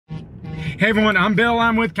Hey everyone, I'm Bill,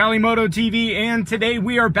 I'm with Kalimoto TV, and today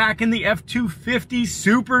we are back in the F-250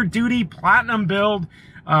 Super Duty Platinum build.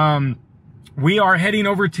 We are heading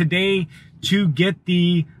over today to get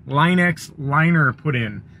the Line-X liner put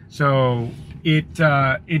in. So it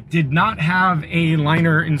did not have a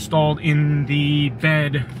liner installed in the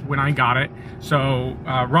bed when I got it. So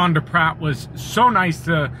Rhonda Pratt was so nice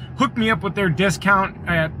to hook me up with their discount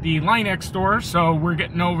at the Line-X store. So we're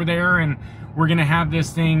getting over there and we're gonna have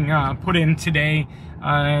this thing put in today.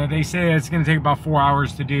 They say it's gonna take about 4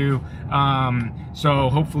 hours to do. So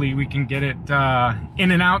hopefully we can get it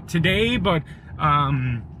in and out today. But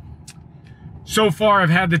so far I've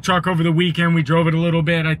had the truck over the weekend. We drove it a little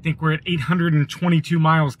bit. I think we're at 822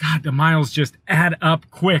 miles. God, the miles just add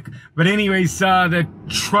up quick. But anyways, the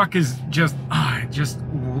truck is just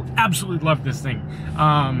absolutely love this thing.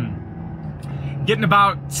 Getting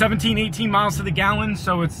about 17, 18 miles to the gallon.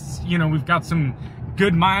 So it's, you know, we've got some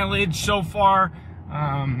good mileage so far.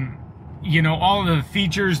 You know, all of the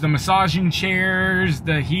features, the massaging chairs,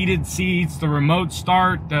 the heated seats, the remote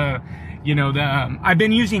start, I've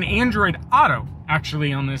been using Android Auto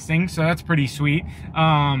actually on this thing, so that's pretty sweet.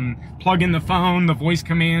 Plug in the phone, the voice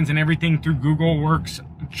commands and everything through Google works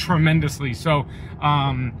tremendously. So,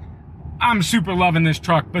 I'm super loving this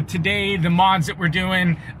truck. But today the mods that we're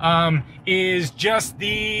doing is just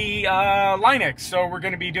the Line-X. So we're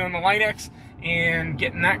going to be doing the Line-X and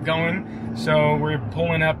getting that going. So we're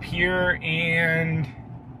pulling up here and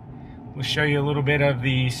we'll show you a little bit of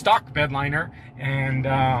the stock bed liner, and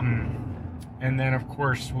then of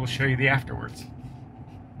course we'll show you the afterwards.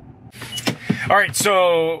 All right,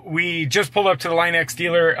 so we just pulled up to the Line-X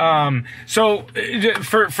dealer. So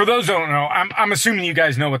for those who don't know, I'm assuming you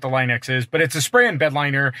guys know what the Line-X is, but it's a spray and bed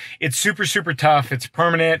liner. It's super, super tough. It's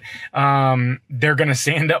permanent. They're going to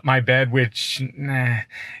sand up my bed, which,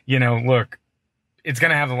 you know, look, it's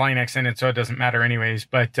going to have the Line-X in it, so it doesn't matter anyways.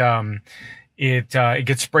 But it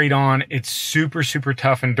gets sprayed on. It's super, super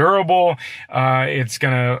tough and durable. It's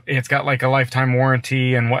got like a lifetime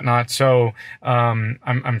warranty and whatnot. So,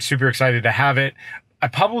 I'm super excited to have it. I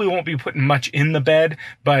probably won't be putting much in the bed,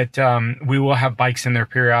 but, we will have bikes in there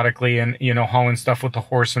periodically and, you know, hauling stuff with the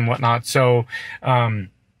horse and whatnot. So, I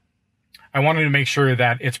wanted to make sure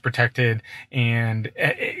that it's protected, and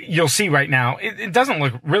you'll see right now, it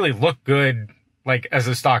doesn't really look good like as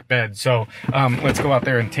a stock bed. So let's go out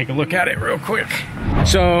there and take a look at it real quick.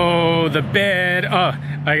 So the bed,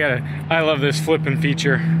 I love this flipping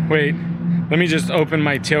feature. Wait, let me just open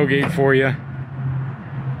my tailgate for you.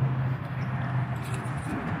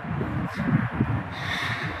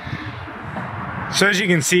 So as you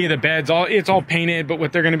can see, the bed's it's all painted, but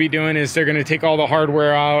what they're going to be doing is they're going to take all the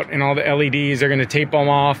hardware out and all the LEDs, they're going to tape them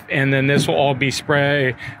off, and then this will all be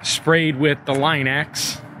sprayed with the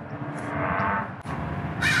Line-X.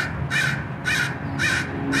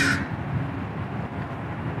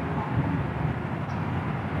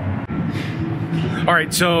 All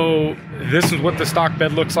right, so this is what the stock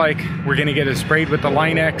bed looks like. We're gonna get it sprayed with the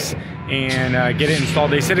Line-X and get it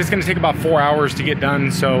installed. They said it's gonna take about 4 hours to get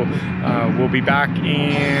done, so we'll be back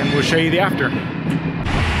and we'll show you the after.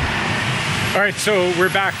 All right, so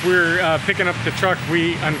we're back. We're picking up the truck.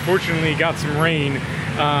 We unfortunately got some rain.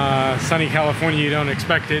 Sunny California, you don't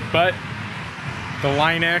expect it, but the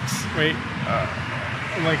Line-X, wait,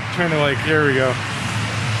 I'm like trying to here we go.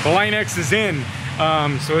 The Line-X is in.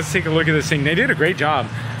 So let's take a look at this thing. They did a great job.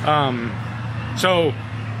 So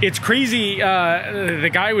it's crazy. The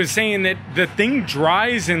guy was saying that the thing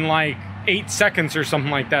dries in like 8 seconds or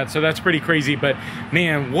something like that. So that's pretty crazy. But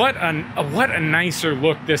man, what a nicer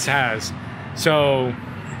look this has. So,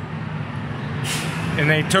 and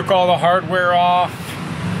they took all the hardware off.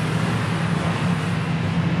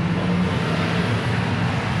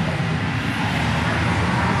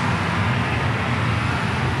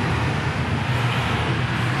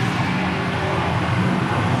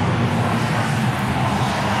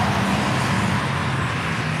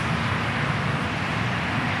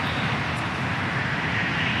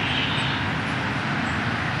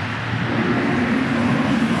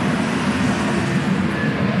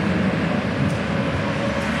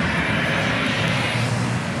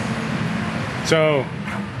 So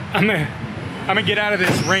I'm gonna get out of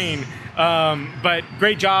this rain, but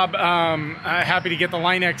great job. Happy to get the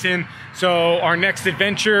Line-X in. So our next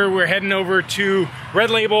adventure, we're heading over to Red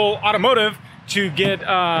Label Automotive to get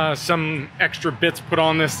some extra bits put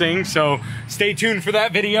on this thing. So stay tuned for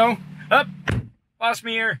that video. Lost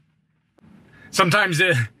me here. Sometimes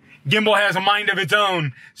gimbal has a mind of its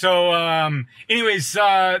own. So anyways,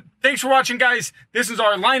 thanks for watching, guys. This is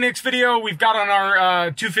our Line-X video we've got on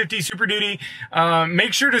our 250 Super Duty.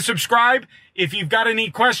 Make sure to subscribe If you've got any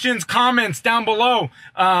questions, comments down below.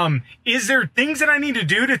 Is there things that I need to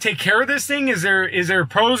do to take care of this thing? Is there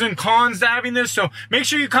pros and cons to having this? So make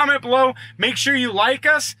sure you comment below. Make sure you like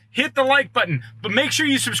us. Hit the like button. But make sure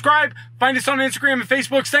you subscribe. Find us on Instagram and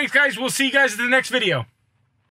Facebook. Thanks, guys. We'll see you guys in the next video.